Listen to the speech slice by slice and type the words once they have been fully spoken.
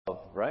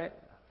right?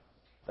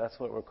 That's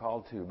what we're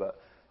called to.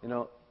 But,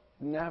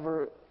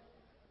 never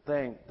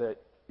think that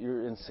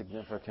you're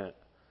insignificant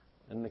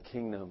in the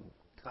kingdom.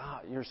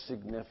 God, you're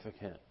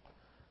significant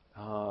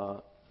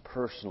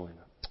personally.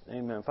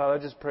 Amen. Father, I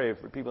just pray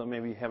for people that may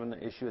be having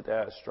an issue with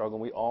that, struggle.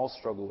 We all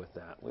struggle with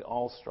that. We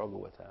all struggle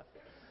with that.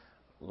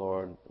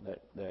 Lord,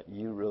 that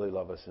you really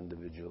love us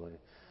individually.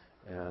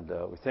 And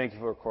we thank you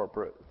for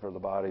corporate, for the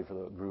body, for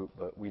the group,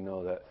 but we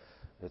know that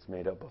it's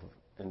made up of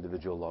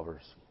individual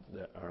lovers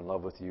that are in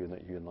love with you and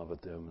that you're in love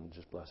with them. And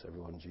just bless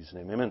everyone in Jesus'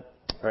 name. Amen.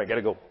 All right, got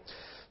to go.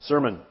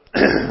 Sermon.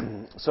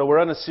 So we're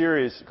on a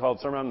series called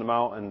Sermon on the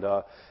Mount,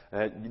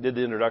 and you did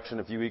the introduction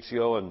a few weeks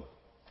ago,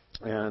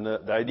 and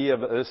the idea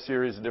of this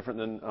series is different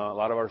than a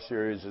lot of our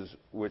series,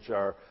 which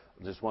are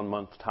just 1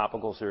 month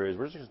topical series.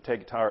 We're just going to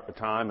take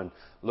time and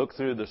look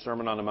through the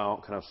Sermon on the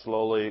Mount kind of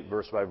slowly,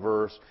 verse by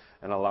verse,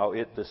 and allow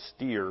it to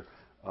steer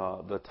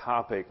the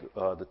topic,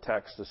 the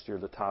text to steer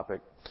the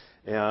topic.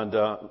 And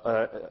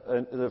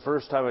the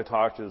first time I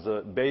talked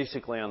was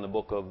basically on the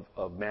book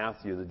of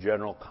Matthew, the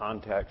general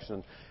context.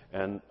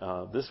 And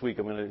this week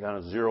I'm going to kind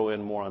of zero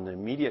in more on the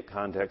immediate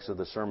context of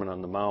the Sermon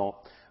on the Mount.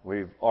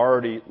 We've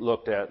already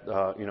looked at,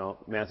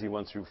 Matthew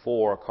 1 through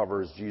 4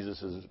 covers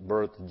Jesus'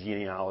 birth,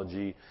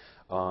 genealogy,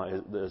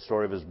 the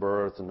story of his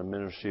birth, and the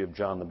ministry of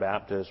John the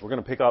Baptist. We're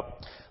going to pick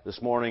up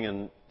this morning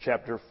in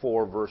chapter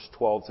 4, verse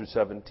 12 through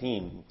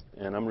 17.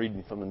 And I'm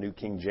reading from the New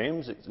King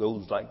James. It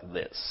goes like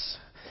this.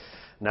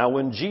 Now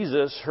when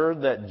Jesus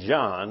heard that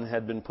John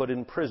had been put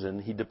in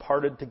prison, he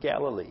departed to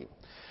Galilee.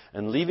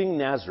 And leaving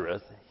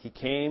Nazareth, he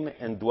came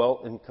and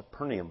dwelt in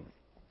Capernaum,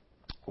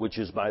 which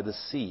is by the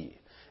sea,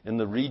 in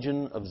the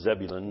region of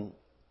Zebulun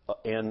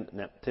and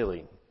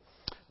Naphtali,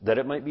 that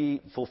it might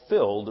be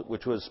fulfilled,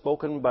 which was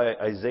spoken by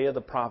Isaiah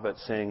the prophet,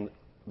 saying,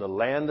 the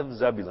land of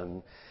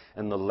Zebulun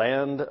and the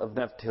land of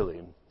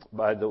Naphtali,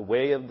 by the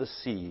way of the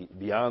sea,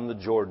 beyond the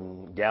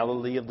Jordan,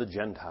 Galilee of the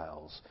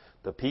Gentiles,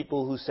 the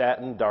people who sat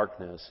in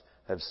darkness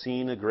have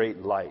seen a great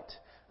light,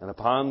 and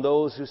upon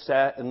those who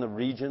sat in the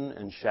region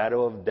and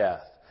shadow of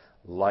death,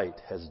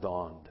 light has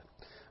dawned.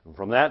 And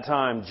from that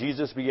time,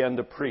 Jesus began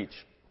to preach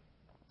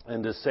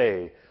and to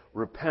say,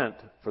 repent,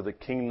 for the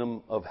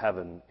kingdom of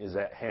heaven is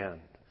at hand.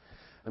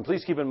 And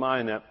please keep in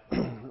mind that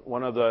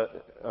one of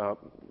the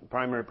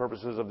primary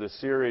purposes of this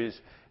series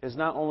is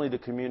not only to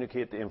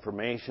communicate the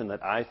information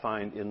that I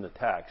find in the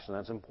text, and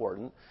that's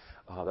important.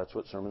 That's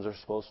what sermons are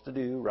supposed to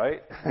do,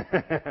 right?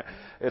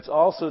 It's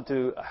also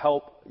to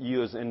help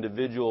you as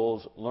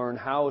individuals learn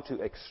how to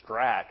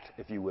extract,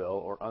 if you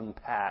will, or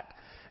unpack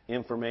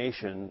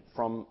information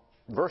from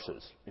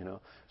verses,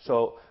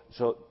 So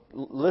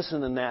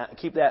listen to that.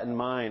 Keep that in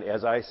mind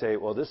as I say,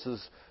 well, this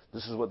is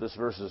what this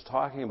verse is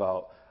talking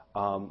about.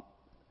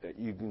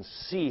 You can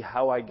see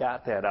how I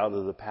got that out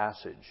of the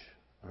passage.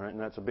 All right? And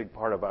that's a big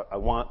part of it. I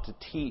want to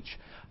teach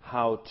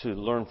how to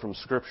learn from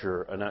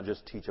Scripture and not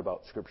just teach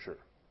about Scripture.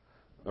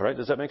 All right?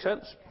 Does that make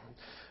sense?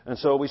 And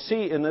so we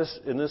see in this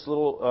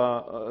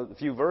little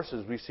few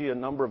verses, we see a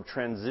number of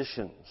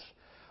transitions.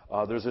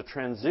 There's a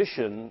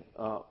transition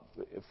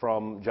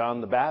from John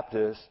the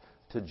Baptist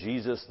to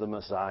Jesus the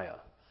Messiah.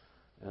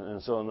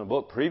 And so in the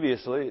book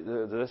previously, he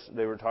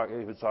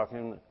was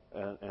talking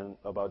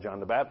about John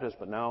the Baptist,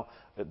 but now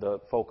the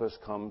focus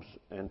comes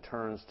and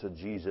turns to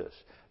Jesus.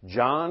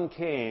 John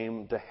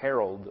came to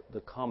herald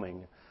the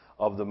coming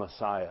of the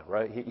Messiah,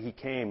 right? He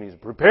came, he's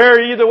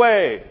prepare ye the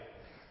way.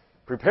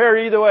 Prepare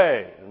ye the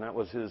way. And that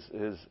was his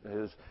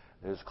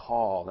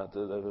call. That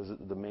was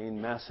the main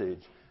message.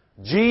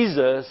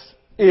 Jesus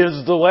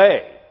is the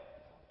way.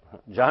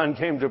 John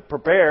came to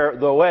prepare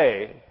the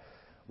way,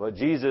 but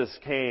Jesus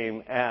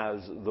came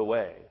as the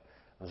way.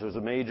 And so there's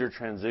a major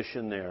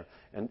transition there.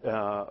 And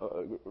a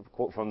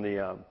quote from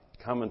the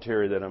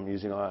commentary that I'm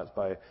using on it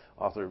by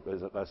author,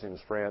 his last name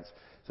is France.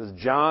 It says,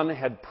 John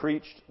had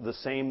preached the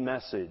same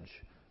message.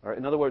 All right?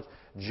 In other words,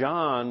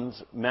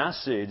 John's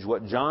message,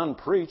 what John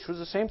preached, was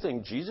the same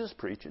thing Jesus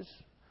preaches.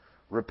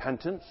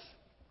 Repentance,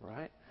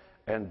 right?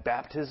 And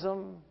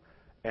baptism,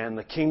 and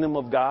the kingdom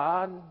of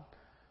God.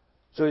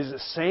 So it's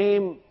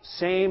the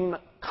same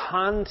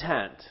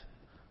content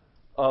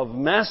of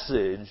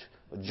message.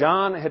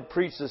 John had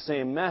preached the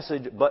same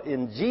message, but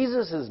in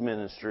Jesus'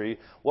 ministry,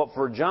 what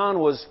for John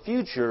was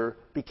future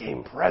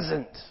became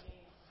present.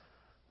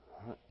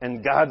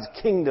 And God's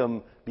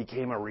kingdom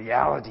became a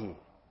reality.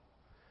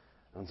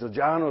 And so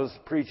John was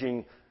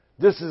preaching,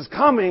 this is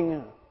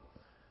coming.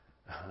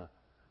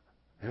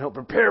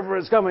 Prepare for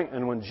it's coming.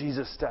 And when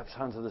Jesus steps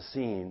onto the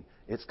scene,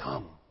 it's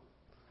come.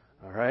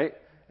 All right?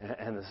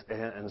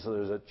 And so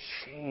there's a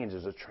change,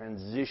 there's a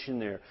transition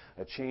there,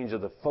 a change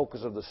of the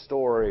focus of the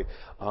story,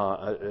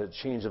 a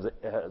change of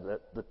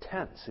the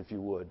tense, if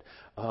you would,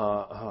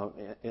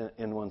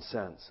 in one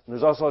sense. And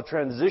there's also a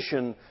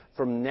transition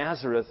from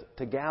Nazareth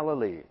to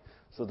Galilee.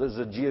 So there's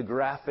a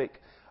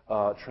geographic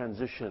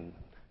transition.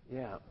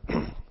 Yeah,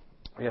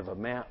 we have a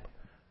map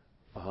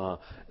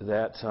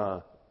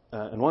that,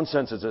 in one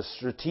sense, is a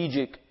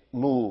strategic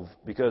move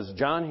because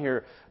John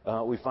here,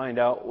 we find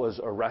out, was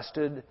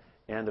arrested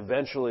and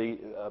eventually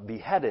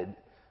beheaded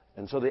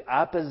And so the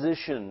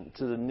opposition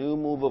to the new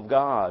move of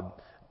God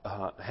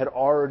had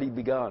already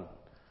begun.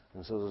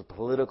 And so there's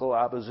political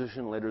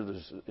opposition. Later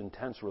there's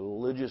intense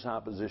religious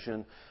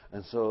opposition.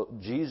 And so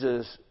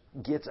Jesus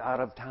gets out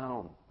of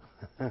town.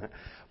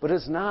 But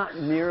it's not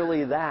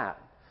merely that.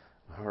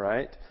 All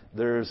right?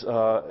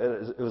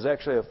 It was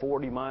actually a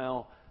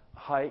 40-mile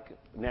hike.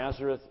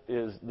 Nazareth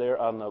is there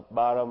on the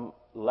bottom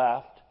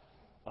left,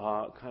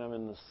 kind of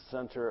in the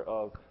center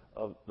of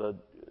the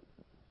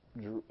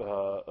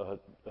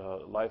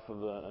life of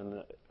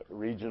the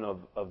region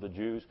of the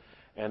Jews.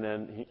 And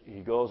then he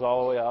goes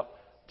all the way up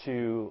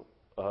to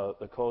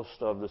the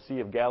coast of the Sea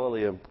of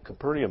Galilee of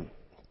Capernaum,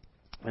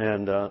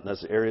 and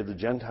that's the area of the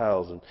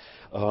Gentiles,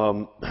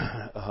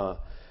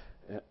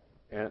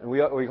 and we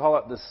call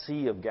it the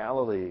Sea of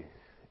Galilee.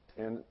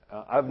 And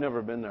I've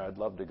never been there. I'd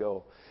love to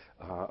go.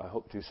 I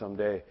hope to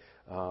someday.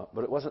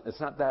 But it's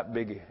not that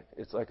big.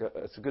 It's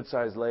a good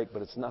sized lake,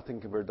 but it's nothing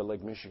compared to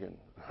Lake Michigan.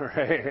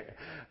 Right?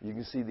 You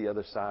can see the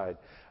other side.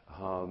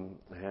 And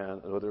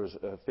there was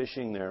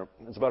fishing there.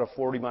 It's about a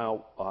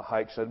 40-mile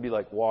hike, so it'd be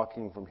like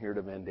walking from here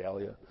to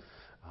Vandalia.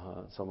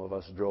 Some of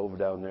us drove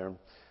down there.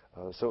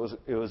 So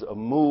it was a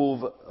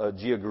move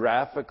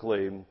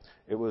geographically.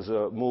 It was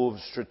a move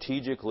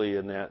strategically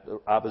in that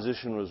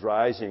opposition was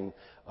rising.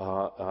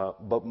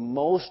 But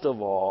most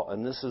of all,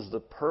 and this is the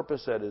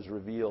purpose that is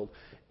revealed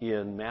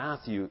in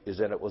Matthew, is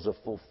that it was a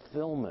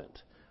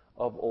fulfillment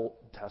of Old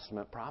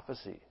Testament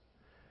prophecy.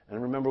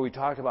 And remember, we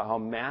talked about how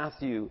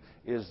Matthew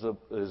is the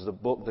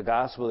book, the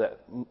gospel that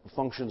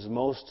functions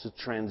most to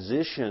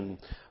transition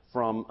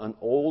from an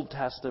Old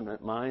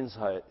Testament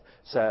mindset,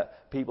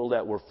 people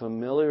that were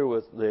familiar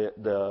with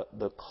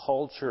the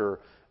culture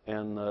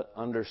and the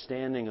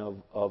understanding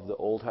of the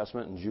Old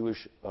Testament and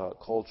Jewish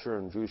culture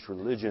and Jewish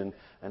religion,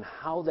 and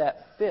how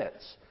that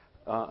fits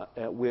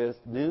with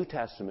New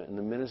Testament and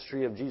the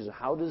ministry of Jesus.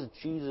 How does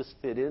Jesus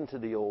fit into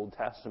the Old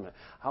Testament?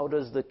 How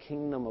does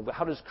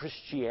how does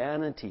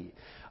Christianity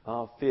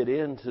fit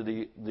into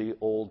the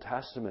Old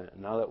Testament?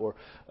 Now that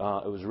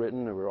it was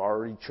written, there were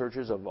already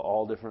churches of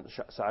all different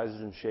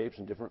sizes and shapes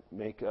and different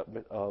makeup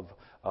of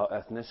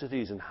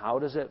ethnicities, and how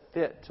does it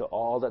fit to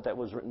all that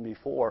was written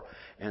before?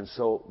 And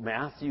so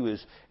Matthew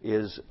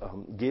is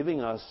giving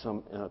us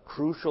some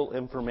crucial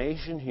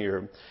information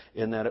here,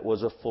 in that it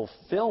was a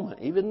fulfillment.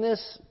 Even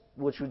this,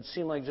 which would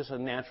seem like just a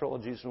natural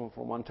Jesus went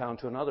from one town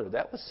to another,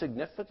 that was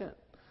significant,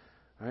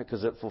 right?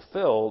 Because it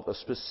fulfilled a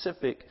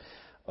specific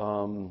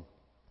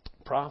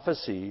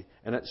prophecy,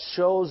 and it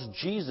shows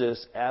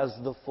Jesus as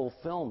the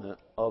fulfillment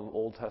of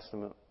Old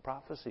Testament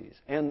prophecies.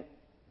 And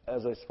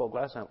as I spoke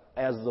last time,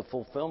 as the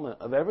fulfillment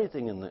of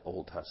everything in the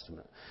Old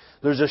Testament.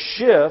 There's a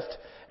shift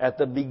at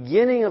the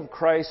beginning of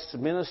Christ's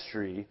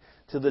ministry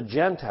to the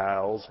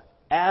Gentiles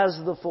as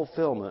the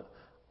fulfillment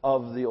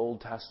of the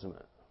Old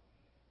Testament.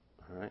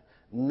 All right?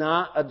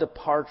 Not a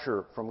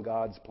departure from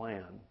God's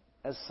plan,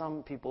 as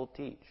some people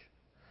teach.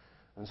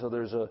 And so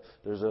there's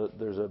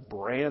a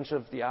branch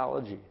of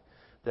theology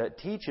that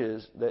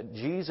teaches that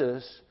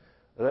Jesus,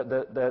 that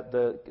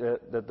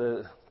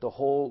the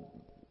whole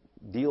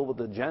deal with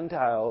the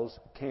Gentiles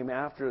came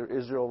after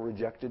Israel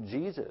rejected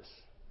Jesus.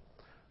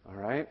 All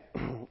right?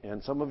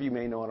 And some of you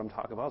may know what I'm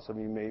talking about. Some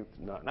of you may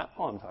not know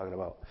what I'm talking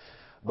about.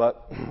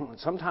 But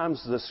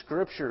sometimes the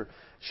Scripture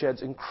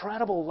sheds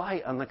incredible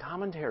light on the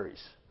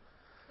commentaries.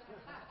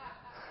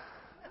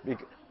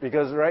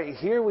 Because right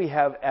here we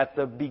have, at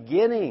the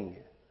beginning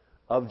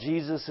of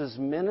Jesus'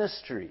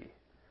 ministry,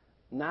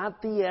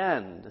 not the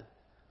end,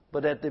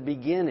 but at the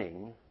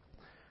beginning,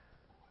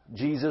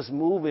 Jesus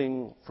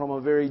moving from a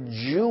very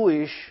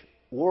Jewish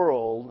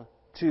world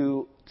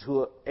to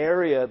an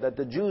area that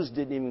the Jews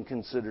didn't even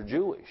consider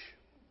Jewish.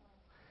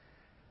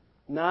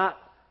 Not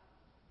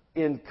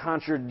in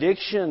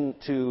contradiction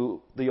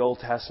to the Old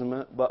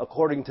Testament, but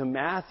according to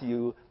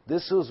Matthew,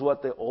 this is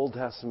what the Old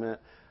Testament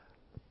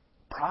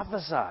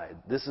prophesied.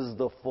 This is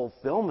the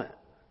fulfillment.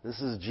 This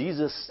is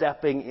Jesus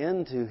stepping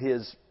into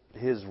his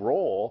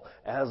role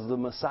as the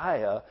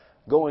Messiah,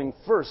 going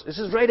first. This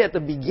is right at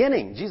the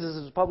beginning.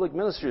 Jesus' public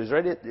ministry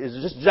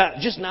is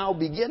just now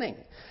beginning.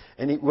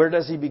 And where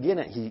does he begin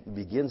it? He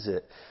begins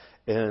it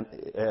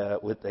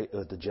with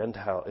the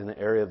Gentile, in the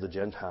area of the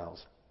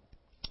Gentiles.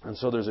 And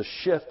so there's a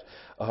shift,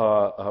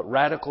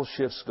 radical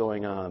shifts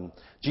going on.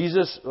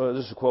 Jesus,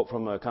 this is a quote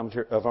from a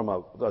commentary, from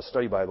a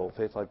study Bible,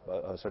 Faith Life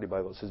Study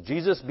Bible. It says,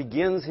 Jesus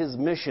begins his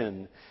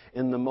mission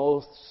in the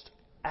most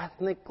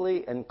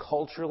ethnically and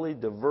culturally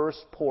diverse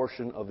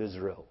portion of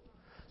Israel.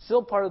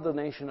 Still part of the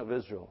nation of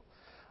Israel,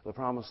 the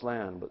Promised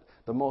Land, but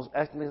the most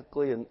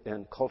ethnically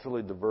and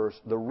culturally diverse.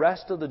 The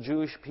rest of the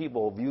Jewish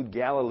people viewed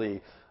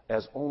Galilee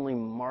as only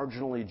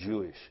marginally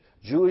Jewish.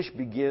 Jesus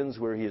begins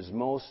where he is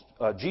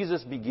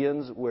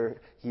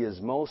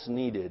most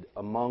needed,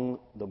 among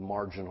the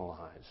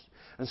marginalized.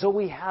 And so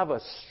we have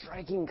a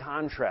striking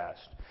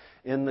contrast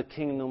in the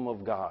kingdom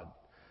of God,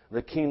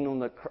 the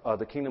kingdom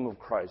of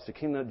Christ, the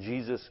kingdom that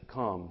Jesus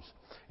comes.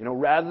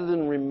 Rather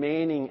than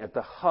remaining at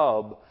the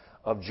hub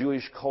of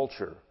Jewish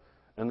culture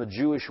and the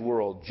Jewish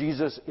world,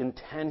 Jesus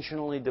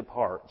intentionally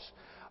departs.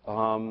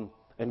 And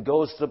and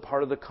goes to the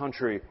part of the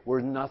country where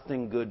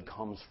nothing good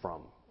comes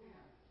from.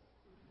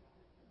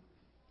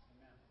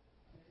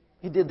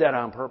 He did that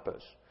on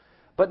purpose.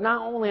 But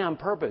not only on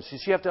purpose.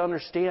 You have to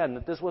understand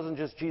that this wasn't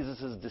just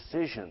Jesus'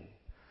 decision.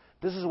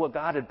 This is what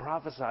God had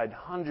prophesied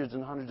hundreds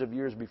and hundreds of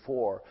years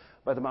before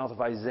by the mouth of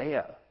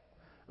Isaiah.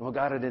 And what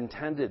God had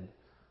intended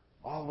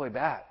all the way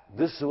back.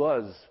 This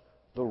was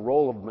the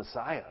role of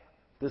Messiah.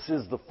 This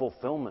is the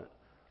fulfillment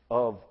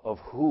of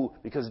who,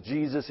 because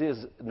Jesus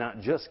is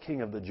not just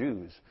King of the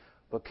Jews,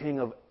 but King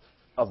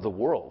of the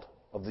world,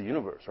 of the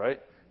universe,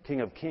 right?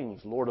 King of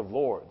kings, Lord of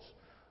lords,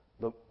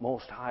 the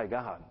Most High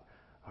God.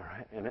 All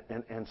right,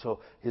 and so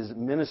his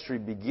ministry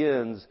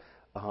begins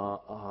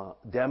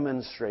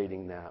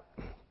demonstrating that.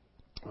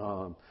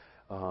 So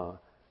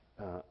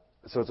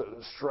it's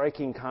a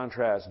striking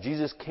contrast.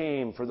 Jesus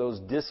came for those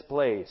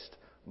displaced,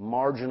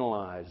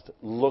 marginalized,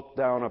 looked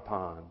down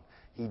upon.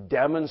 He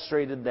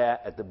demonstrated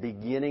that at the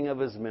beginning of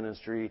his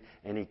ministry,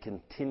 and he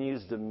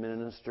continues to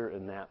minister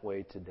in that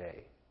way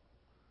today.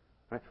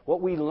 Right?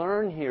 What we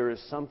learn here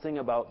is something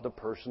about the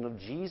person of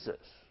Jesus.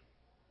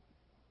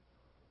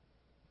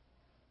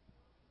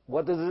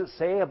 What does it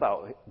say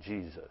about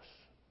Jesus?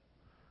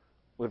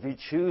 Well, if he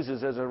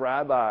chooses as a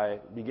rabbi,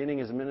 beginning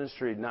his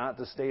ministry, not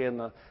to stay in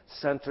the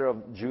center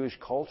of Jewish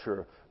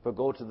culture, but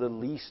go to the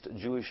least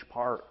Jewish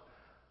part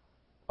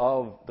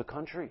of the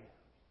country.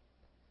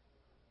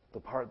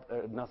 The part,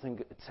 nothing,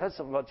 it says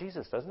something about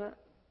Jesus, doesn't it?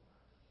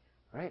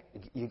 Right?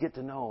 You get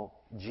to know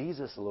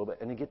Jesus a little bit,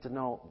 and you get to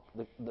know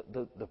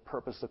the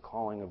purpose, the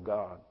calling of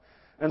God.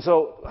 And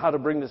so, how to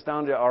bring this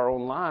down to our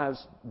own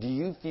lives, do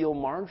you feel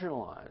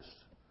marginalized?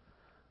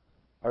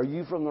 Are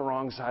you from the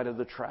wrong side of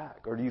the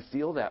track, or do you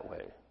feel that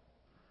way?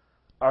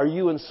 Are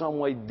you in some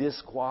way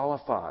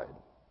disqualified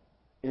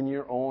in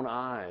your own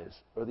eyes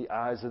or the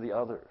eyes of the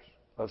others,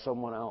 of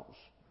someone else?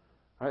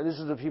 Right? This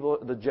is the people,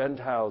 the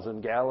Gentiles in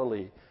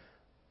Galilee.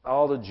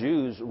 All the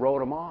Jews wrote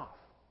them off.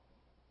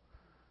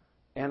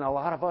 And a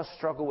lot of us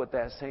struggle with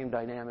that same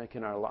dynamic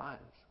in our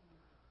lives.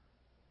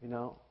 You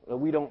know,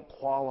 we don't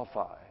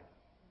qualify.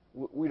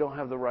 We don't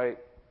have the right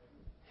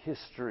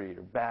history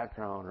or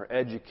background or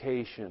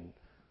education.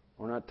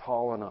 We're not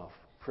tall enough,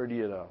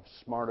 pretty enough,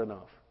 smart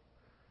enough.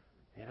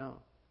 You know.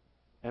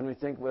 And we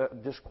think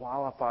that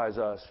disqualifies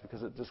us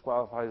because it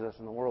disqualifies us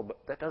in the world.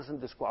 But that doesn't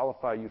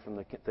disqualify you from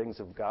the things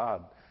of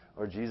God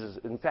or Jesus.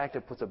 In fact,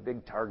 it puts a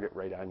big target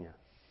right on you.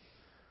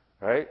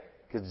 Right?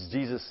 Because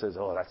Jesus says,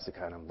 oh, that's the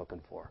kind I'm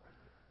looking for.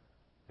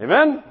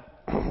 Amen?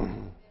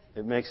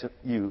 It makes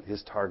you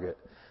his target.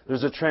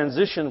 There's a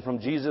transition from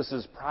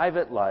Jesus'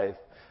 private life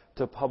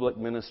to public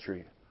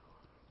ministry.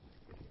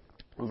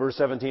 In verse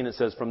 17 it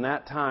says, from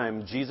that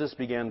time Jesus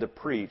began to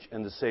preach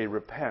and to say,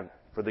 repent,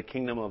 for the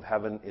kingdom of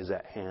heaven is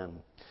at hand.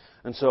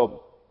 And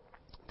so,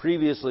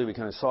 previously we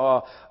kind of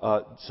saw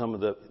some of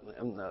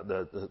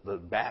the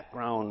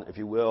background, if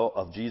you will,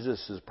 of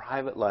Jesus'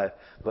 private life.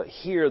 But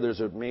here there's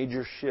a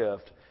major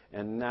shift,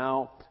 and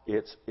now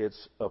it's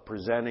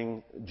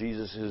presenting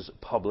Jesus'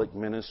 public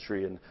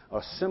ministry. And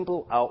a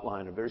simple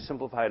outline, a very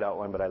simplified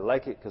outline, but I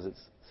like it because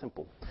it's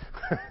simple.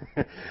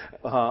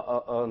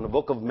 In the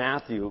book of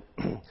Matthew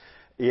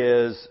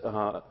is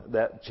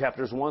that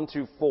chapters 1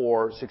 through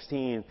 4,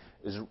 16,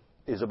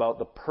 is about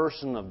the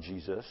person of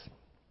Jesus.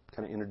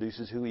 Kind of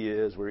introduces who he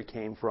is, where he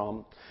came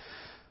from.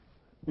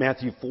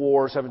 Matthew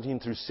 4, 17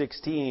 through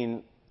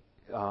 16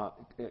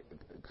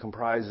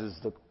 comprises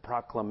the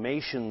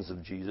proclamations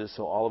of Jesus.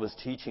 So all of his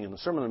teaching, and the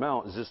Sermon on the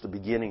Mount is just the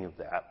beginning of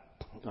that.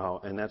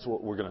 And that's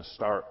what we're going to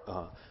start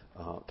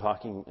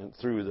talking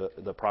through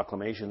the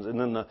proclamations. And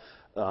then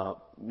the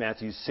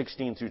Matthew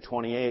 16 through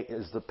 28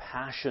 is the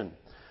passion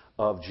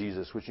of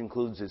Jesus, which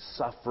includes his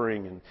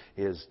suffering and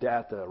his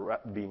death,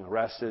 being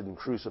arrested and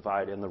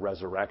crucified, and the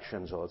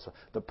resurrection. So it's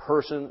the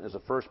person is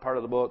the first part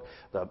of the book.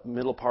 The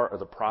middle part are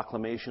the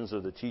proclamations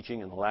of the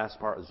teaching, and the last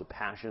part is the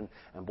passion.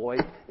 And boy,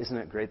 isn't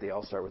it great? They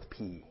all start with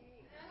P.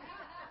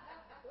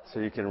 So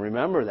you can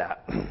remember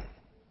that.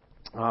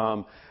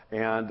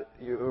 And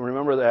you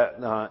remember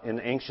that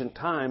in ancient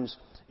times,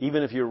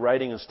 even if you're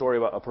writing a story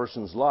about a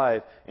person's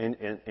life, and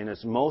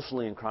it's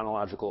mostly in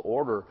chronological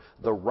order,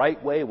 the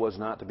right way was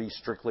not to be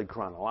strictly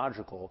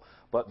chronological,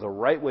 but the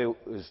right way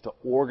is to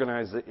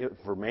organize the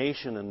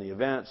information and the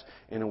events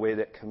in a way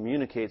that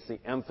communicates the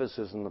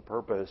emphasis and the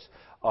purpose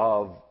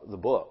of the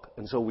book.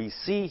 And so we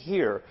see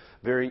here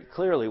very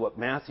clearly what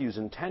Matthew's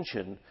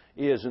intention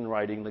is in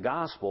writing the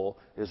gospel,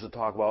 is to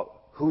talk about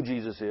who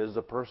Jesus is,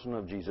 the person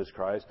of Jesus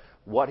Christ,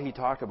 what he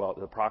talked about,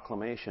 the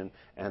proclamation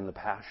and the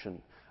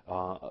passion.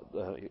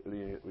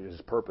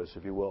 His purpose,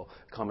 if you will,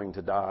 coming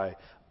to die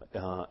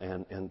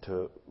and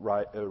to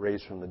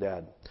raise from the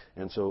dead.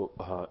 And so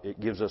it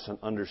gives us an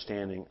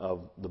understanding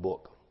of the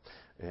book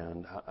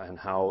and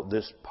how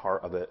this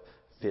part of it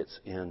fits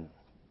in.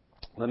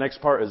 The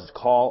next part is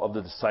call of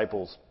the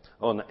disciples.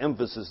 Oh, and the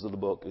emphasis of the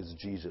book is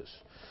Jesus.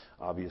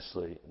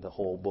 Obviously, the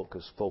whole book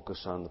is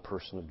focused on the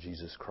person of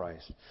Jesus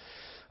Christ.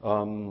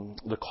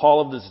 The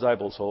call of the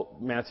disciples. So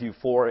Matthew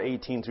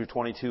 4:18 through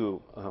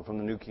 22 from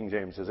the New King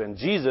James says, "And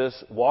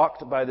Jesus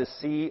walked by the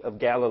Sea of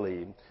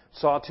Galilee,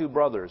 saw two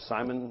brothers,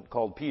 Simon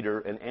called Peter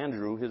and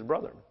Andrew his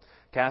brother,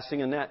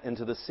 casting a net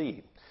into the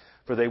sea,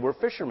 for they were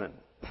fishermen.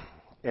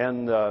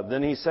 And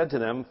then he said to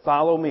them,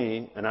 'Follow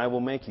me, and I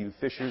will make you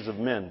fishers of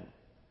men.'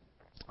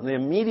 And they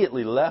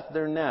immediately left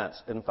their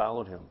nets and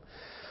followed him.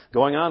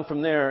 Going on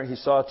from there, he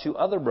saw two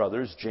other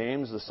brothers,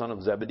 James the son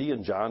of Zebedee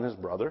and John his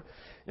brother,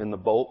 in the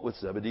boat with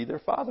Zebedee their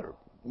father,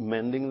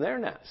 mending their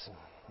nets.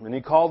 And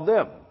he called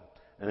them,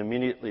 and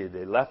immediately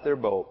they left their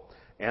boat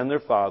and their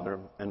father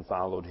and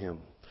followed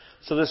him."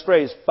 So this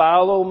phrase,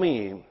 "Follow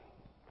me,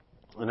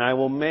 and I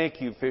will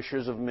make you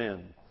fishers of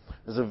men,"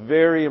 is a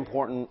very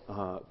important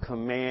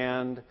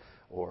command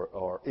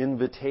or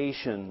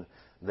invitation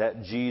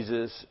that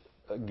Jesus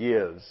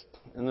gives.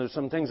 And there's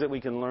some things that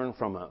we can learn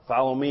from it.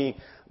 Follow me,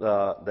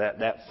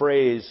 that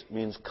phrase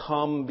means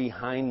come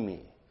behind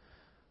me.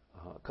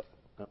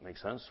 That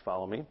makes sense.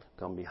 Follow me,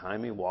 come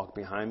behind me, walk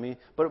behind me.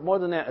 But more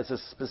than that, it's a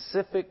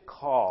specific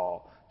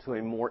call to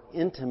a more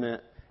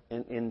intimate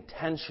and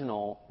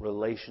intentional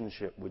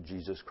relationship with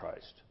Jesus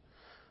Christ.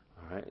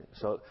 All right.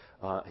 So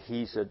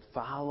he said,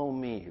 "Follow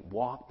me,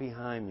 walk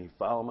behind me,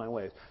 follow my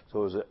ways."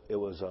 So it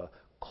was a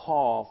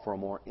call for a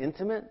more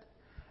intimate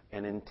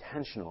and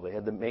intentional. They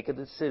had to make a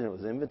decision. It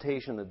was an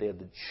invitation that they had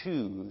to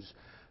choose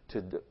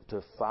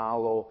to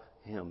follow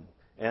him.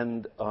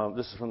 And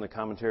this is from the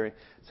commentary.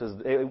 It says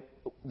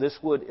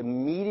this would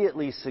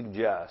immediately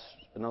suggest,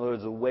 in other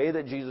words, the way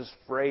that Jesus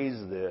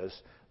phrased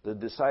this, the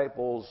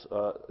disciples,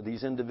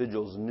 these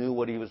individuals, knew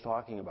what he was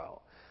talking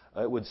about.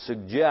 It would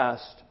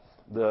suggest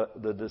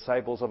the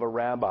disciples of a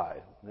rabbi.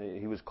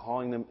 He was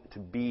calling them to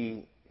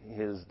be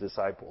his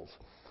disciples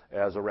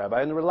as a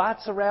rabbi. And there were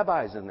lots of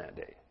rabbis in that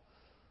day.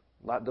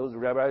 Those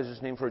rabbis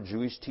just named for a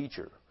Jewish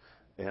teacher.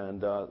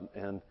 And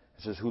it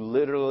says who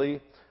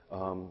literally...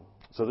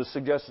 So this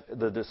suggests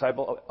the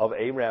disciple of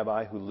a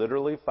rabbi who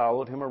literally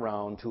followed him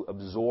around to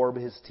absorb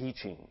his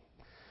teaching.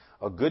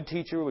 A good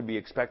teacher would be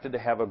expected to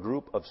have a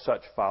group of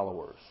such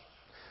followers.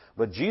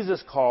 But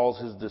Jesus calls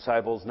his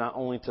disciples not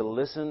only to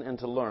listen and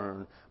to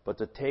learn, but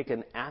to take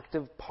an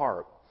active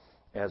part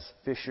as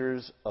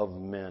fishers of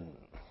men.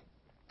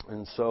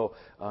 And so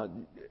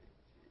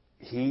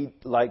he,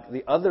 like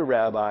the other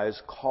rabbis,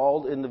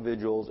 called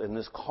individuals, and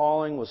this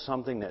calling was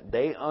something that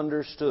they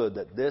understood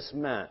that this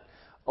meant.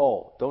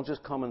 Oh, don't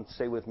just come and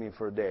stay with me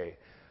for a day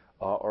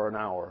or an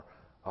hour,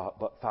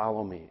 but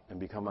follow me and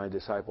become my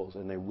disciples.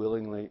 And they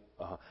willingly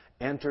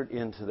entered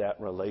into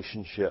that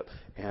relationship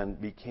and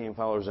became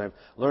followers. I've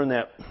learned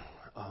that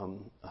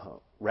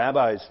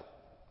rabbis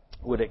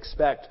would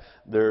expect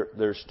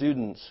their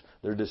students,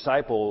 their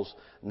disciples,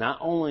 not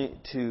only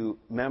to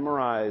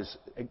memorize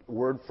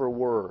word for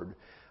word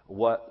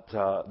what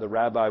the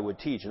rabbi would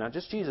teach. And not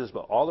just Jesus,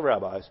 but all the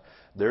rabbis,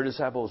 their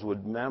disciples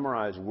would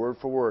memorize word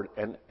for word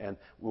and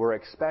were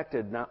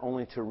expected not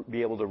only to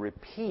be able to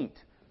repeat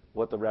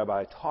what the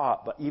rabbi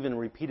taught, but even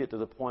repeat it to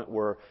the point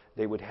where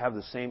they would have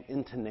the same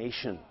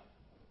intonation.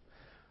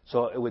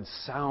 So it would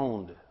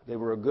sound, they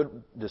were a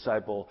good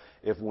disciple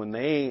if when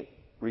they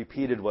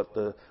repeated what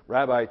the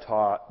rabbi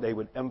taught, they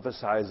would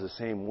emphasize the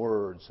same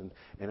words, and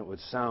it would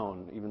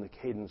sound, even the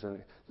cadence.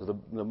 And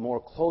the more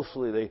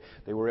closely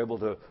they were able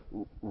to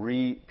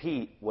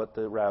repeat what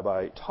the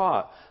rabbi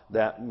taught,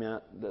 that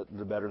meant that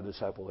the better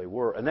disciple they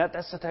were. And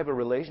that's the type of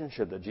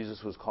relationship that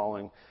Jesus was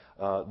calling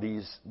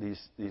these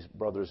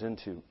brothers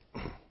into.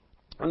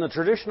 And the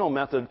traditional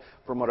method,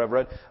 from what I've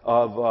read,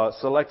 of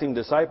selecting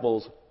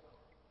disciples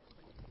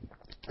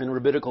in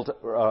rabbinical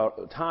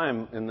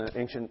time, in the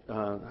ancient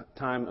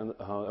time that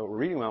we're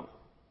reading about,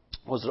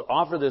 was to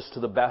offer this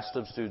to the best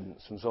of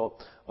students. And so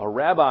a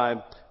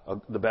rabbi,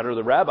 the better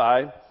the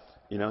rabbi,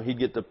 he'd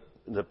get the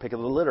pick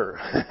of the litter.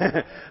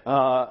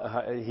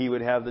 He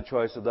would have the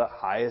choice of the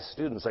highest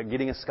students, like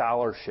getting a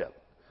scholarship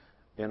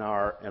in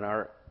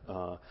our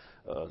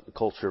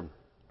culture.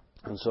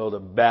 And so the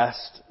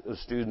best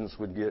students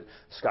would get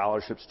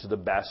scholarships to the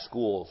best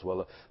schools.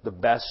 Well, the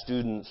best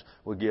students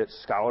would get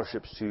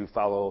scholarships to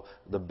follow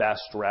the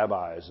best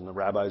rabbis, and the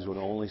rabbis would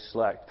only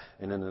select.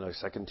 And then the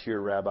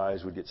second-tier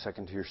rabbis would get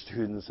second-tier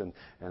students, and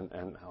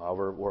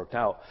however it worked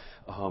out.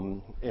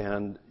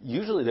 And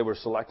usually they were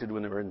selected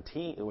when they're in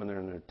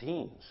their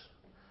teens,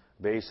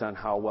 based on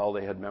how well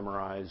they had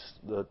memorized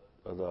the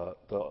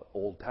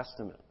Old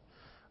Testament.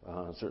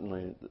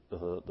 Certainly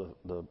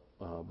the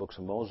books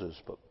of Moses,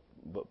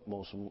 but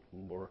most of them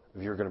were,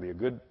 if you're going to be a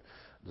good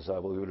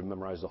disciple, you would have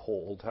memorized the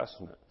whole Old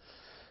Testament.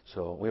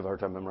 So we have a hard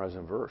time memorizing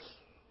a verse.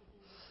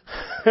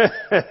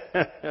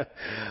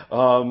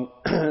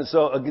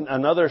 So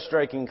another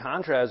striking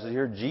contrast is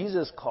here.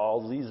 Jesus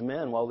calls these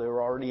men while they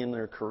were already in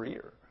their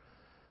career.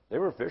 They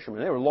were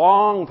fishermen. They were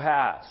long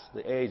past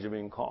the age of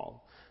being called.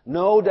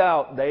 No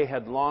doubt they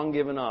had long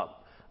given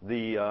up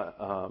maybe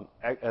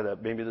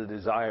the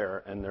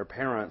desire, and their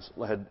parents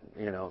had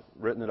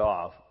written it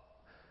off.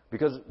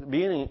 Because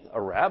being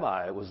a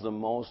rabbi was the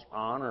most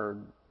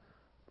honored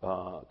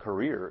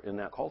career in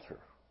that culture,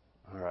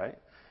 all right?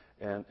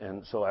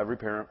 And so every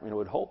parent,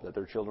 would hope that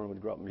their children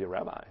would grow up and be a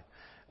rabbi.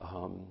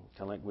 Kind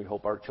of like we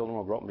hope our children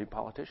will grow up and be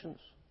politicians.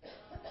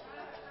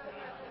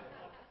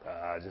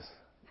 Just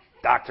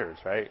doctors,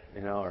 right?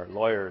 Or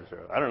lawyers,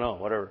 or I don't know,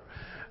 whatever.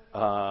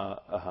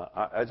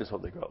 I just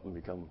hope they grow up and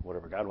become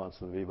whatever God wants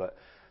them to be. But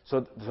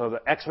so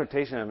the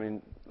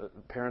expectation,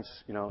 parents,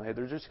 hey,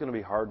 they're just going to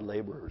be hard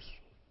laborers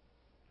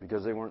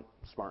because they weren't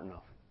smart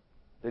enough.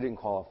 They didn't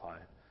qualify.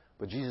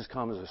 But Jesus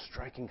comes as a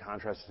striking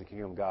contrast to the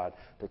kingdom of God.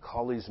 They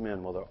call these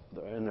men,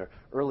 they're in their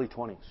early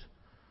 20s,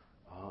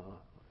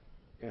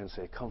 and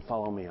say, come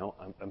follow me.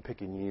 I'm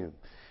picking you.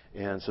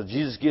 And so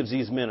Jesus gives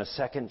these men a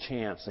second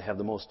chance to have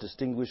the most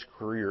distinguished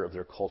career of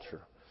their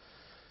culture.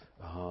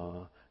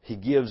 He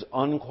gives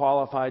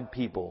unqualified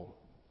people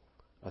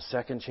a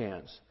second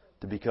chance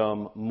to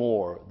become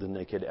more than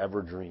they could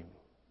ever dream.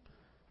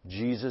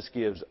 Jesus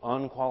gives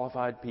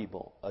unqualified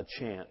people a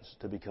chance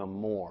to become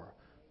more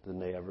than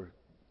they ever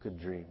could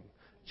dream.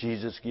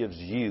 Jesus gives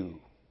you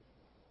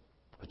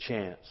a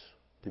chance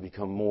to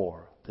become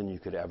more than you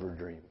could ever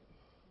dream.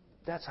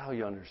 That's how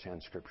you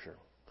understand Scripture.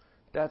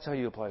 That's how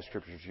you apply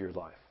Scripture to your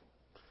life.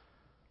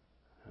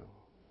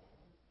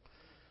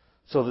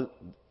 So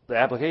the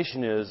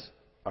application is,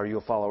 are you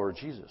a follower of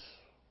Jesus?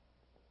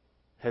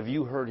 Have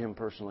you heard Him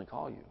personally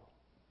call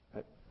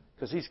you?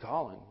 Because He's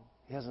calling.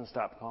 He hasn't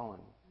stopped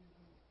calling.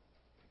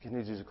 He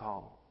continues to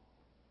call.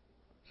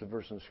 There's a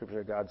verse in the Scripture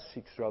that God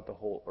seeks throughout the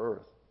whole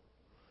earth,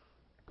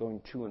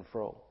 going to and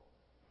fro,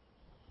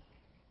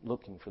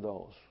 looking for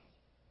those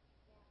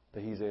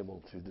that He's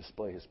able to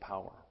display His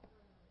power.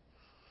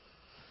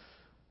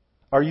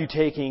 Are you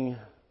taking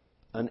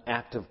an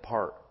active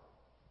part?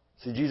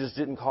 See, Jesus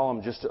didn't call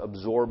them just to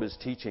absorb His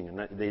teaching,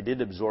 and they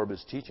did absorb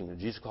His teaching. And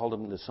Jesus called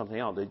them to something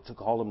else. They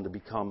called them to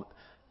become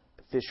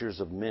fishers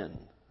of men.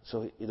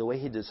 So the way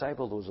He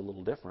discipled was a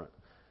little different,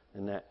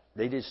 in that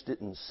they just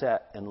didn't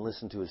sit and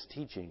listen to His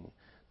teaching.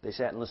 They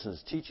sat and listened to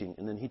His teaching,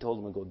 and then He told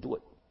them to go do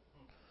it.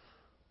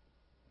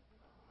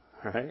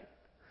 Right?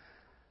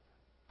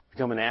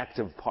 Become an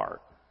active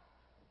part.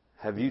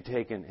 Have you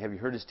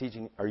heard His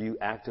teaching? Are you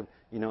active?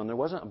 And there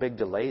wasn't a big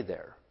delay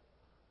there.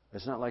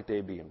 It's not like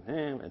they became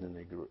Him, and then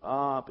they grew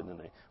up, and then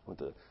they went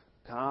to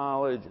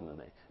college, and then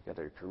they got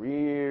their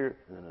career,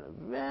 and then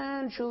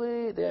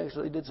eventually they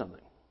actually did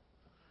something.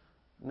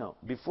 No.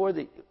 Before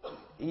they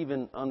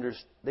even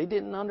they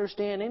didn't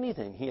understand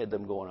anything. He had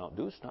them going out and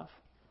do stuff.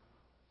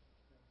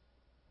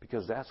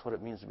 Because that's what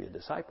it means to be a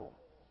disciple.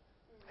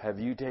 Have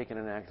you taken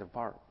an active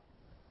part?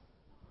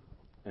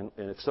 And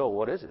if so,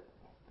 what is it?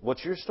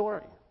 What's your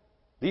story?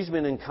 These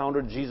men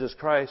encountered Jesus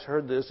Christ,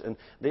 heard this, and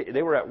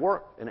they were at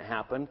work, and it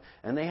happened,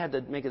 and they had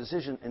to make a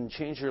decision and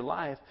change their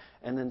life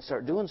and then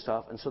start doing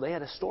stuff, and so they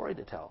had a story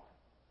to tell.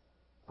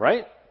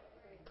 Right?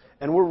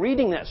 And we're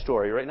reading that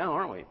story right now,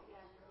 aren't we?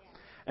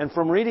 And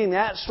from reading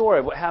that story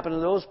of what happened to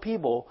those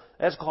people,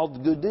 that's called the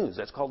good news.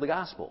 That's called the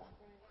gospel.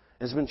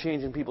 And it's been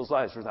changing people's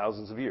lives for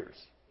thousands of years.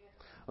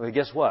 Okay,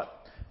 guess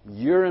what?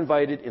 You're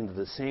invited into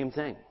the same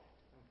thing.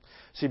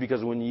 See,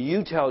 because when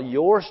you tell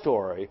your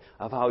story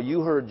of how you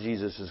heard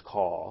Jesus'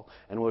 call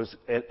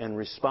and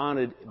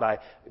responded by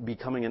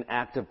becoming an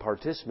active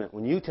participant,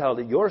 when you tell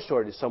your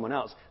story to someone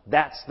else,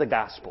 that's the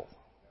gospel.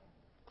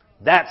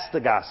 That's the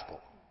gospel.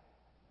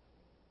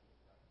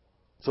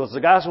 So it's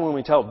the gospel when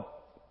we tell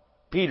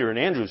Peter and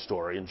Andrew's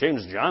story and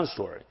James and John's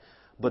story.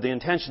 But the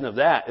intention of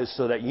that is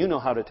so that you know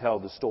how to tell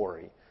the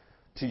story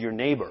to your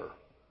neighbor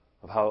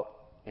of how,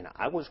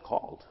 I was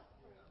called,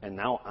 and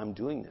now I'm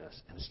doing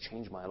this, and it's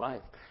changed my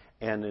life.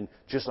 And then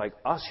just like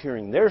us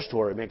hearing their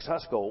story makes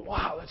us go,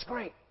 wow, that's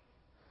great.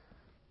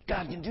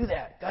 God can do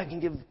that. God can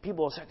give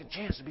people a second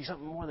chance to be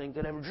something more than they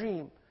could ever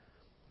dream.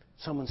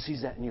 Someone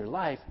sees that in your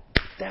life,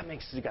 that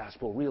makes the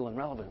gospel real and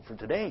relevant for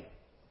today.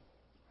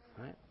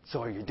 Right?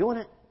 So are you doing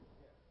it?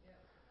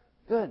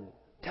 Good.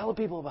 Tell the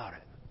people about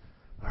it.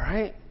 All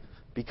right?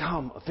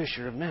 Become a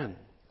fisher of men.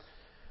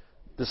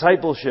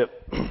 Discipleship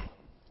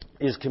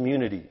is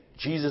community.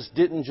 Jesus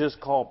didn't just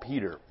call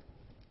Peter.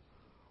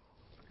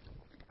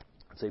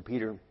 Say,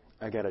 Peter,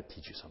 I got to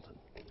teach you something.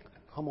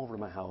 Come over to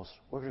my house.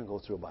 We're going to go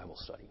through a Bible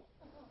study.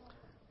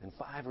 And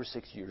 5 or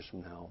 6 years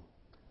from now,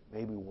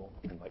 maybe we'll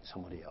invite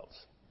somebody else.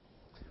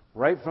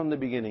 Right from the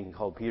beginning, he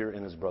called Peter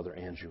and his brother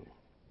Andrew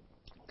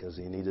because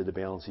they needed to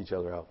balance each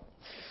other out.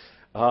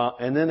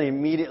 And then they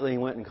immediately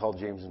went and called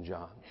James and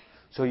John.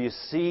 So you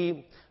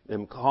see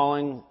them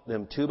calling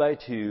them 2 by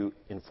 2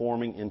 and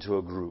forming into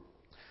a group.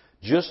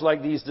 Just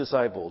like these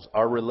disciples,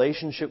 our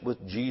relationship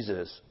with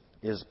Jesus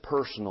is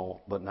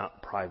personal but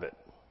not private.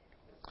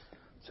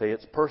 Say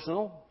it's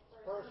personal,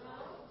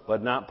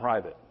 but not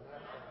private.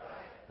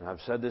 And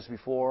I've said this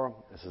before.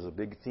 This is a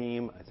big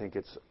theme. I think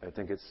it's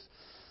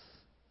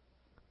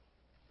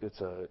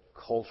a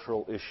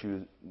cultural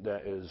issue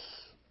that is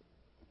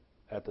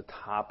at the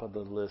top of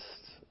the list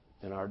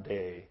in our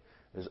day.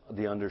 Is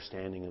the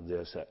understanding of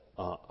this that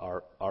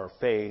our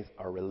faith,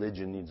 our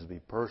religion needs to be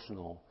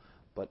personal,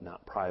 but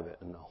not private.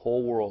 And the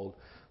whole world,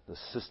 the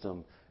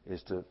system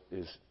is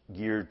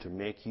geared to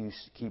make you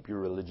keep your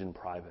religion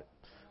private.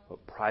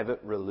 But private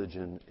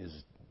religion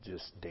is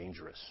just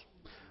dangerous.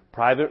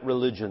 Private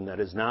religion that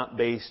is not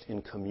based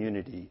in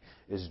community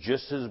is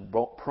just as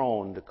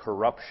prone to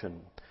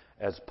corruption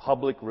as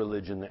public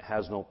religion that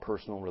has no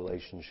personal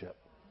relationship.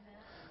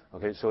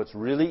 Okay, so it's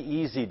really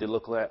easy to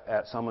look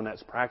at someone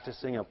that's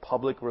practicing a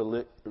public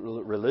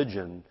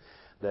religion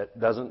that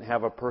doesn't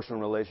have a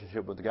personal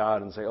relationship with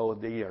God and say, oh,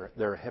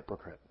 they're a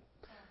hypocrite.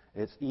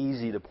 It's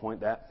easy to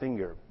point that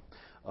finger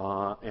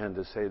and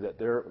to say that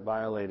they're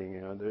violating,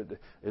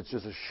 it's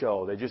just a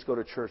show. They just go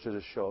to church as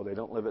a show. They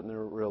don't live it in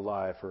their real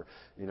life. Or,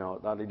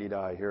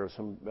 la-di-di-da, hear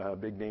some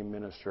big name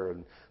minister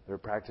and they're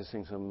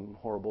practicing some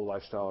horrible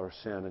lifestyle or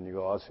sin. And you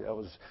go,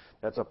 oh,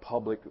 that's a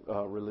public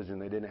religion.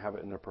 They didn't have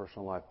it in their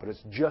personal life. But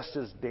it's just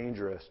as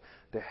dangerous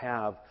to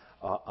have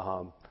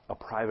a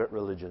private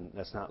religion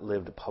that's not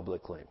lived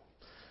publicly.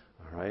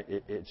 All right?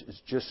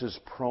 It's just as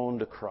prone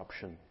to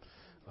corruption.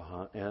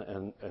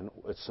 And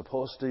it's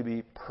supposed to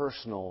be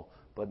personal,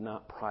 but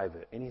not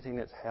private. Anything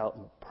that's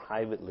held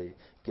privately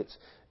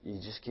you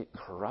just get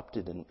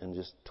corrupted and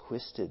just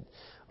twisted,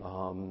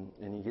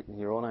 and you get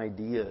your own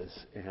ideas,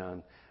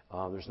 and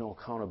there's no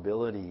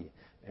accountability,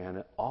 and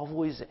it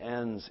always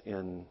ends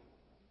in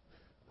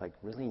like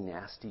really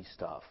nasty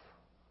stuff.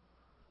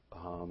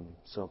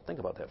 So think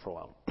about that for a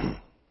while.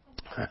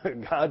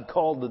 God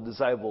called the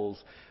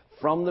disciples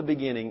from the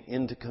beginning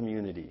into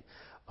community.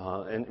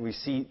 And we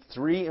see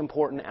three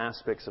important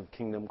aspects of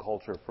kingdom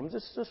culture from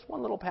just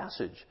one little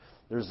passage.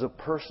 There's a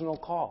personal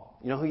call.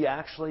 He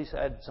actually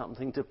said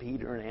something to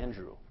Peter and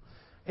Andrew.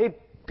 Hey,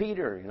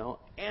 Peter,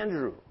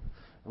 Andrew.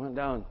 I went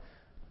down.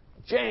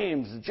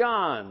 James,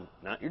 John,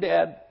 not your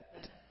dad.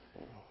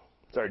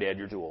 Sorry, Dad,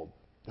 you're too old.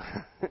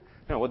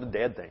 What did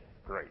Dad think?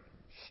 Great.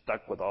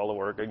 Stuck with all the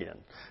work again.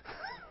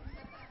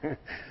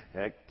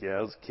 Heck, yeah,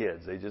 those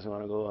kids, they just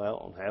want to go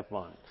out and have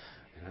fun.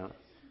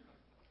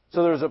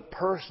 So there's a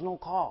personal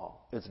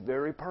call. It's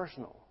very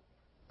personal.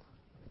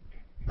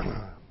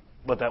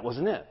 But that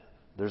wasn't it.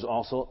 There's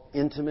also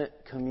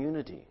intimate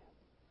community.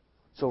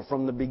 So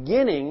from the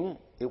beginning,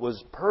 it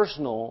was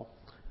personal,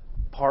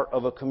 part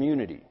of a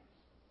community.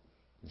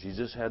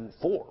 Jesus had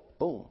 4,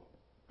 boom,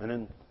 and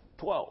then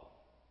 12,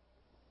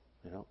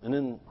 and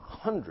then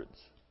hundreds,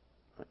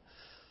 right?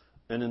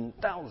 And then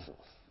thousands.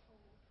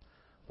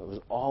 But it was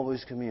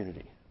always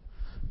community.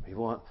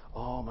 People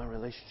want, my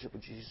relationship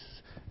with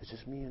Jesus, it's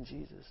just me and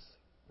Jesus.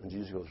 And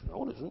Jesus goes,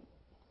 no, it isn't.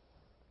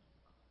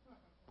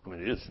 I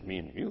mean, it is me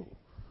and you.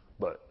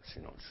 But,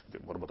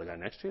 what about the guy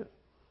next to you?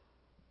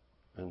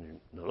 And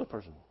the other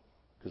person?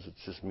 Because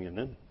it's just me and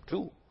them,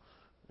 too.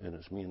 And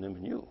it's me and them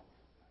and you.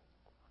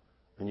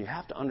 And you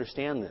have to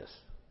understand this.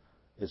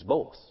 It's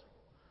both.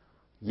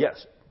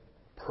 Yes,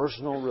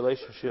 personal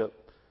relationship.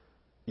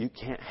 You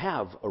can't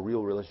have a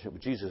real relationship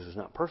with Jesus if it's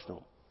not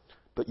personal.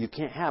 But you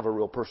can't have a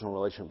real personal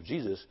relationship with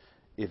Jesus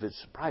if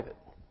it's private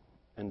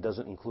and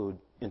doesn't include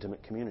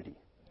intimate community.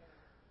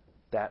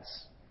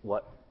 That's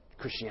what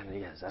Christianity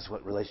is. That's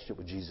what relationship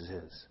with Jesus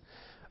is.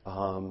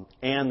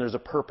 And there's a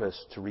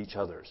purpose to reach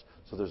others.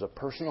 So there's a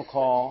personal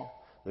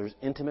call, there's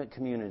intimate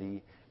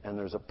community, and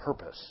there's a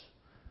purpose.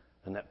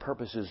 And that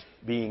purpose is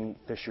being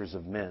fishers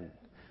of men.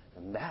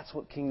 And that's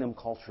what kingdom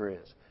culture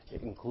is.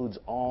 It includes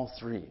all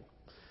three.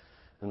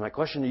 And my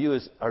question to you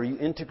is, are you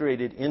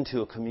integrated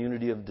into a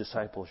community of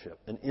discipleship,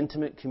 an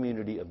intimate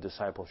community of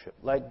discipleship,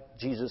 like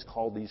Jesus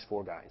called these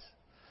 4 guys?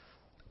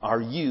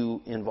 Are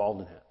you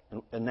involved in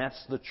it? And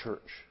that's the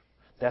church.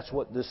 That's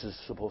what this is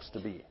supposed to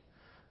be,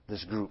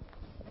 this group.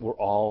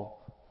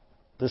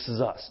 This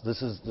is us.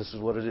 This is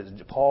what it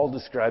is. Paul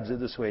describes it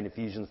this way in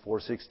Ephesians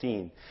 4:16.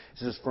 He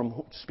says,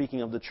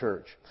 speaking of the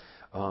church,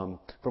 from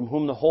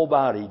whom the whole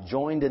body,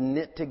 joined and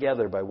knit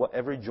together by what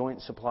every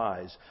joint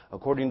supplies,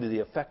 according to the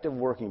effective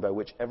working by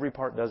which every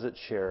part does its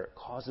share,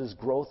 causes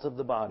growth of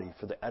the body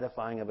for the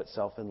edifying of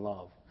itself in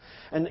love.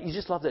 And you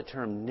just love that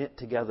term, knit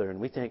together. And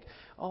we think,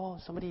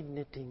 somebody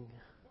knitting.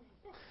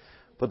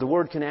 But the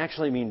word can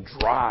actually mean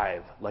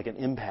drive, like an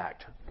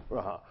impact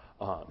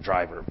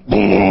driver.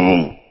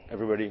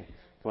 Everybody,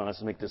 come on,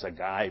 let's make this a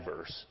guy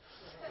verse.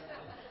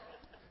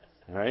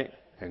 All right?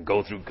 And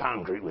go through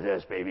concrete with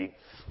this, baby.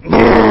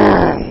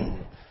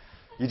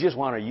 You just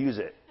want to use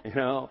it,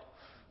 And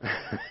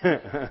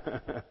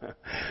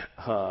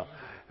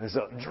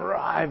so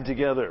drive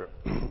together.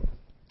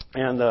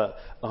 And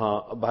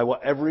by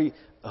what every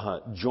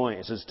joint,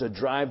 it says to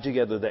drive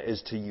together, that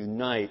is to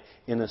unite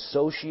in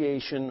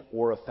association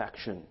or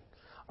affection.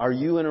 Are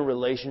you in a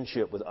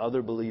relationship with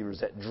other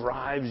believers that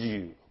drives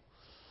you?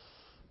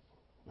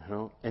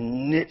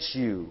 And knits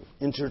you,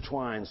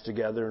 intertwines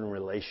together in a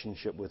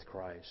relationship with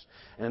Christ.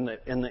 And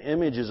the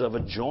image is of a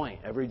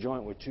joint, every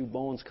joint where 2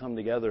 bones come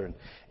together,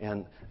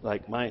 and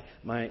like my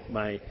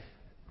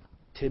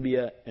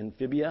tibia and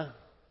fibia,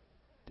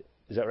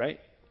 is that right?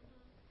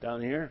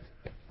 Down here.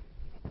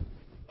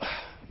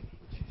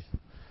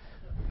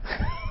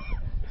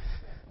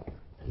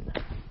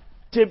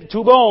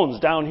 2 bones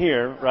down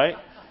here, right?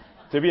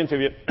 Tibia and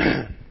fibia.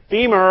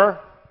 Femur,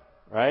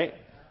 right?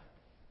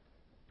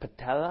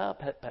 Patella,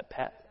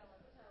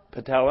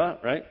 patella,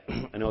 right?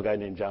 I know a guy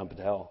named John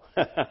Patel.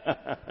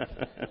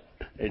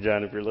 Hey,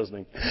 John, if you're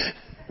listening.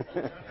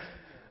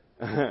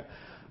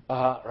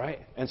 Right?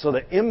 And so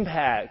the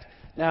impact.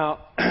 Now,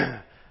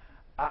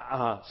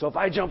 so if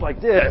I jump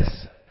like this,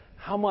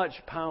 how much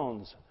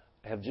pounds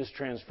have just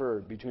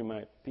transferred between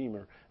my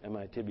femur and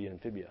my tibia and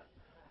fibia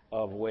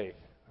of weight,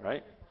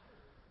 right?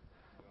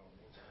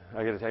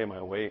 I got to tell you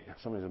my weight.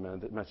 Somebody's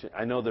mentioned.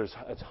 I know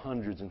it's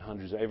hundreds and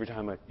hundreds. Every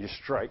time you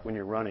strike when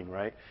you're running,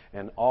 right?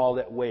 And all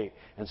that weight.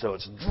 And so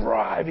it's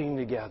driving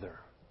together.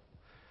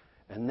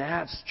 And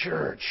that's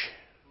church.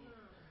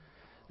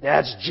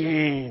 That's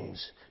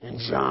James and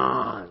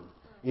John.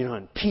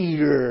 And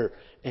Peter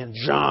and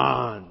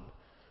John.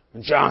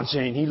 And John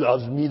saying he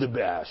loves me the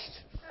best.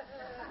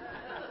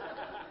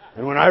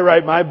 And when I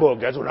write my book,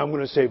 that's what I'm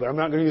going to say. But I'm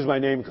not going to use my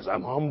name because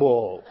I'm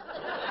humble.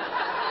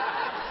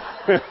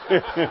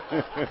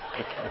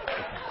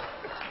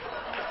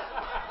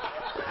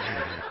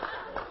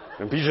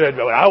 And Peter said,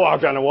 well, I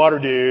walked on the water,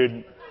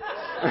 dude.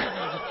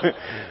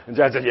 And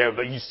John said, yeah,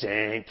 but you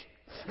sank.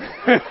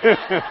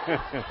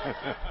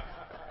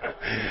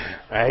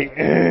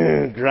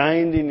 Right?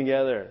 Grinding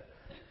together.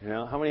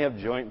 How many have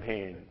joint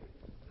pain?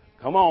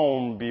 Come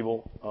on,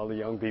 people. All the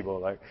young people.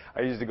 Like,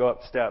 I used to go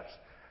up steps.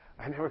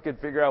 I never could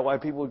figure out why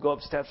people would go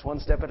up steps one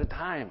step at a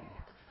time.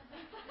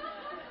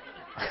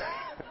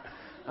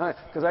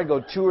 Because I'd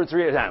go 2 or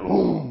 3 at a time.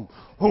 Boom,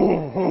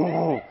 boom,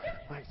 boom.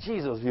 Like,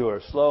 geez, those people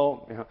are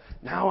slow.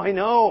 Now I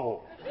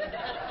know.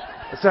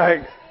 It's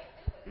like,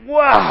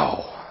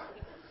 wow.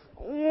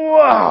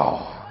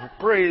 Wow.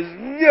 Praise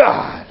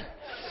God.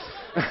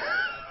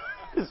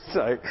 It's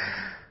like,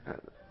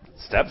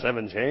 steps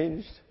haven't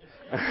changed.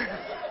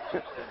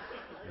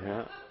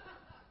 Yeah.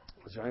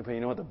 Joint pain.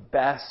 You know what the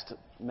best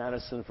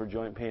medicine for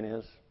joint pain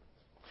is?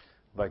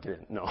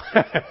 Vicodin. No.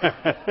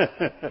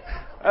 That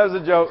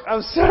was a joke.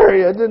 I'm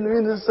sorry. I didn't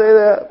mean to say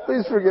that.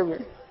 Please forgive me.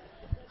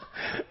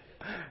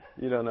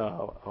 You don't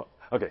know how.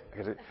 Okay.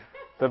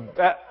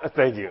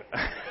 Thank you.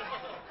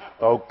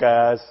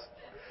 Focus.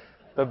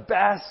 The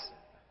best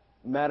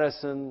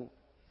medicine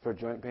for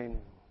joint pain?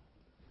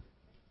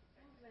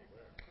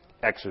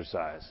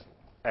 Exercise.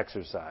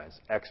 Exercise.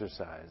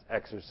 Exercise.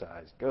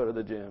 Exercise. Go to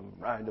the gym.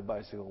 Ride the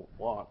bicycle.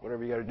 Walk.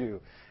 Whatever you got to do.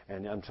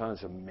 And I'm telling you,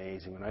 it's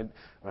amazing. When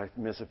I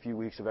miss a few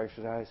weeks of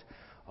exercise,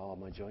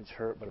 my joints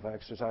hurt. But if I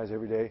exercise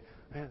every day,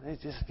 man, they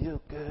just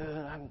feel good.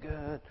 I'm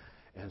good.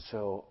 And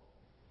so,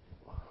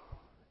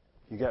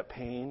 you got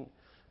pain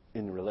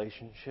in the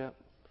relationship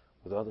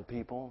with other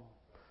people,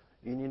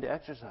 you need to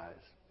exercise.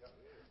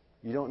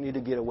 You don't need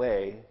to get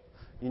away.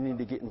 You need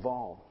to get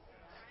involved.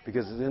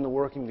 Because it's in the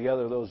working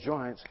together of those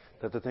joints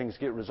that the things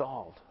get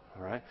resolved.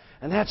 All right?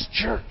 And that's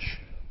church.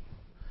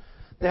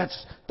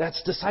 That's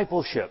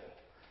discipleship.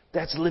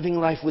 That's living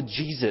life with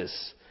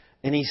Jesus.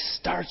 And he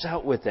starts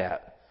out with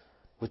that.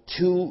 With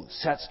 2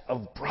 sets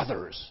of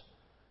brothers.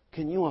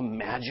 Can you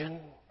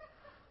imagine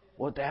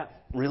what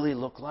that really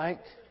looked like?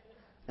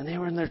 And they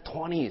were in their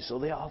 20s, so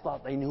they all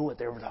thought they knew what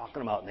they were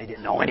talking about, and they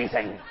didn't know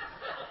anything.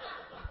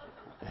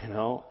 They're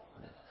all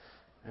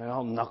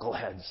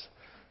knuckleheads.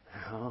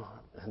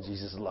 And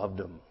Jesus loved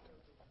them.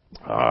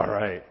 All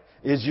right.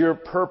 Is your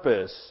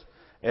purpose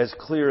as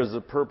clear as the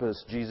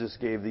purpose Jesus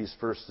gave these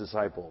first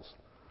disciples?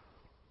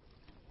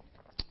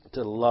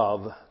 To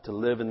love, to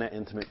live in that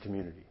intimate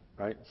community,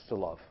 right? It's to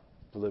love,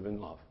 to live in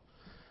love,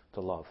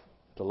 to love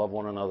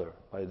one another.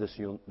 By this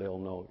they'll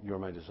know you're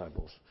my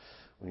disciples,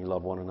 when you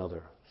love one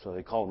another. So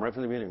they call them right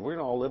from the beginning. We're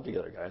going to all live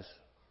together, guys.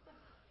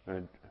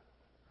 And,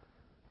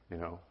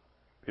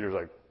 Peter's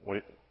like,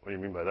 what do you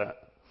mean by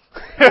that?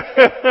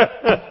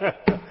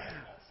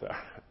 Sorry.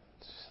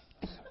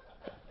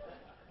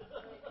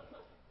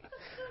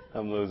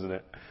 I'm losing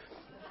it.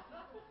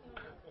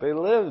 They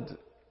lived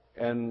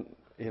and,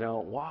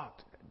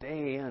 walked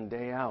day in,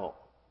 day out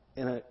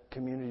in a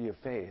community of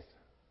faith.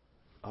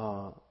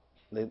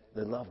 They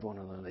loved one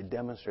another. They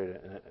demonstrated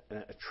it, and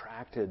it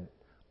attracted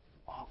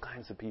all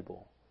kinds of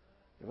people.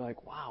 They were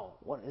like, wow,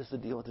 what is the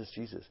deal with this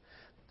Jesus?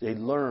 They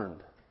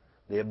learned.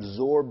 They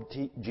absorbed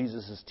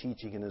Jesus'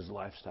 teaching and his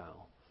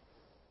lifestyle.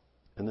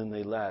 And then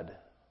they led.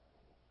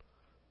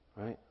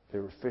 Right? They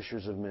were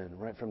fishers of men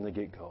right from the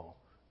get-go.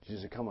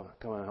 Jesus said, come on,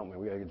 help me.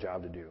 We got a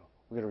job to do.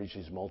 We got to reach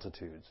these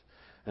multitudes.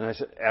 And I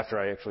said, after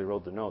I actually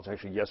wrote the notes,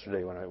 actually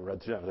yesterday when I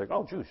read through them, I was like,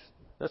 oh, juice.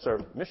 That's our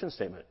mission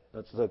statement.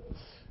 That's the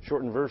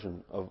shortened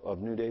version of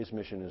New Day's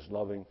mission is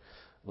loving,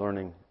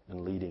 learning,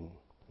 and leading.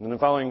 And then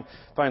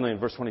finally in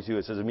verse 22,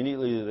 it says,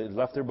 immediately they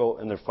left their boat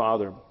and their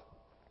father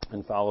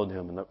and followed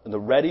him. And the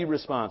ready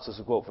response, this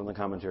is a quote from the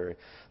commentary,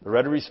 the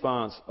ready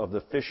response of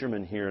the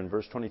fishermen here in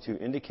verse 22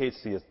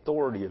 indicates the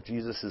authority of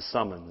Jesus'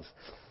 summons.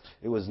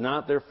 It was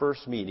not their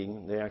first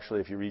meeting. They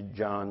actually, if you read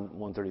John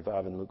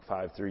 1:35 and Luke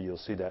 5:3, you'll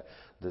see that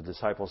the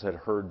disciples had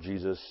heard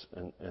Jesus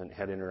and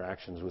had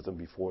interactions with him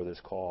before this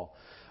call.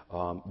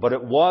 But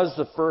it was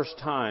the first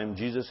time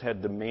Jesus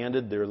had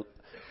demanded their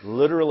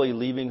literally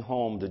leaving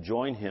home to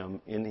join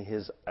him in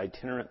his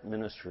itinerant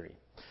ministry.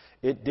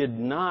 It did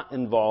not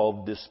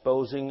involve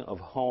disposing of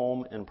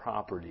home and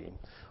property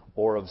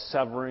or of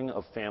severing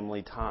of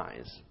family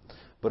ties,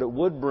 but it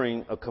would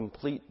bring a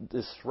complete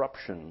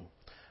disruption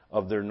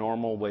of their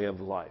normal way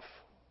of life.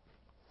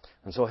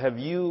 And so have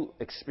you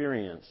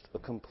experienced a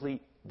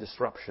complete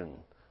disruption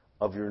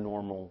of your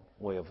normal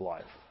way of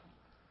life?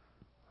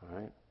 All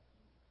right?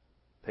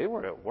 They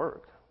were at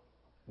work.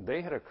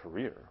 They had a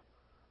career.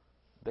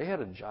 They had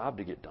a job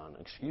to get done.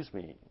 Excuse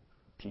me,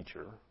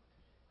 teacher.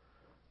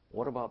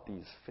 What about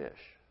these fish?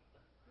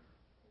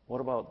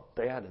 What about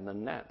that and the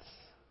nets?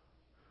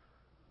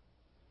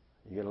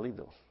 You got to leave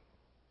those.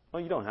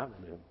 Well, you don't have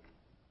to do.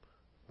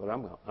 But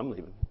I'm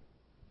leaving.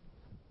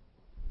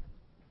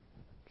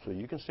 So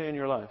you can stay in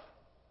your life,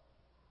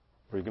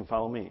 or you can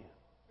follow me.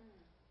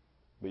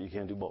 But you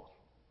can't do both.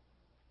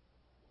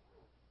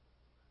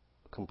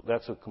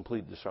 That's a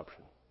complete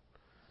disruption.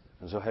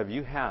 And so have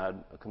you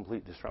had a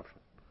complete disruption?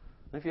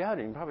 And if you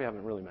haven't, you probably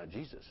haven't really met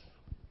Jesus.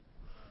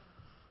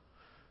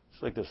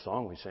 It's like this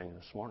song we sang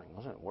this morning.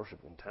 Wasn't it worship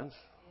intense?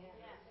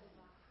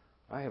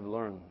 I have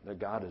learned that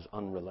God is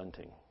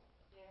unrelenting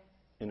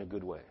in a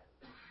good way.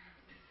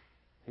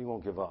 He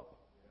won't give up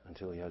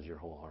until He has your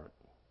whole heart.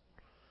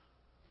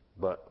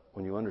 But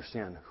when you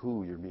understand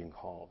who you're being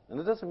called, and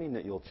it doesn't mean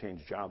that you'll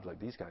change jobs like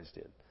these guys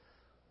did,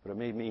 but it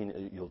may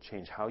mean you'll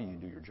change how you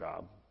do your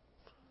job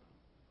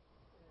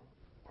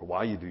or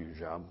why you do your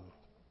job.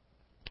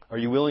 Are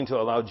you willing to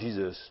allow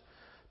Jesus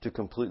to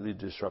completely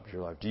disrupt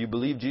your life? Do you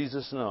believe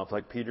Jesus enough,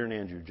 like Peter and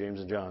Andrew, James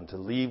and John, to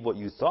leave what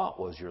you thought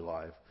was your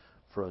life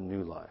for a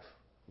new life?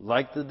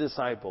 Like the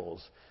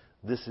disciples,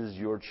 this is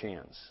your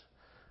chance,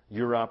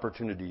 your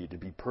opportunity to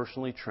be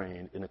personally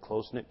trained in a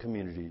close-knit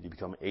community to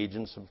become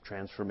agents of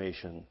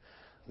transformation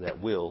that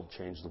will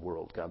change the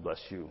world. God bless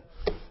you.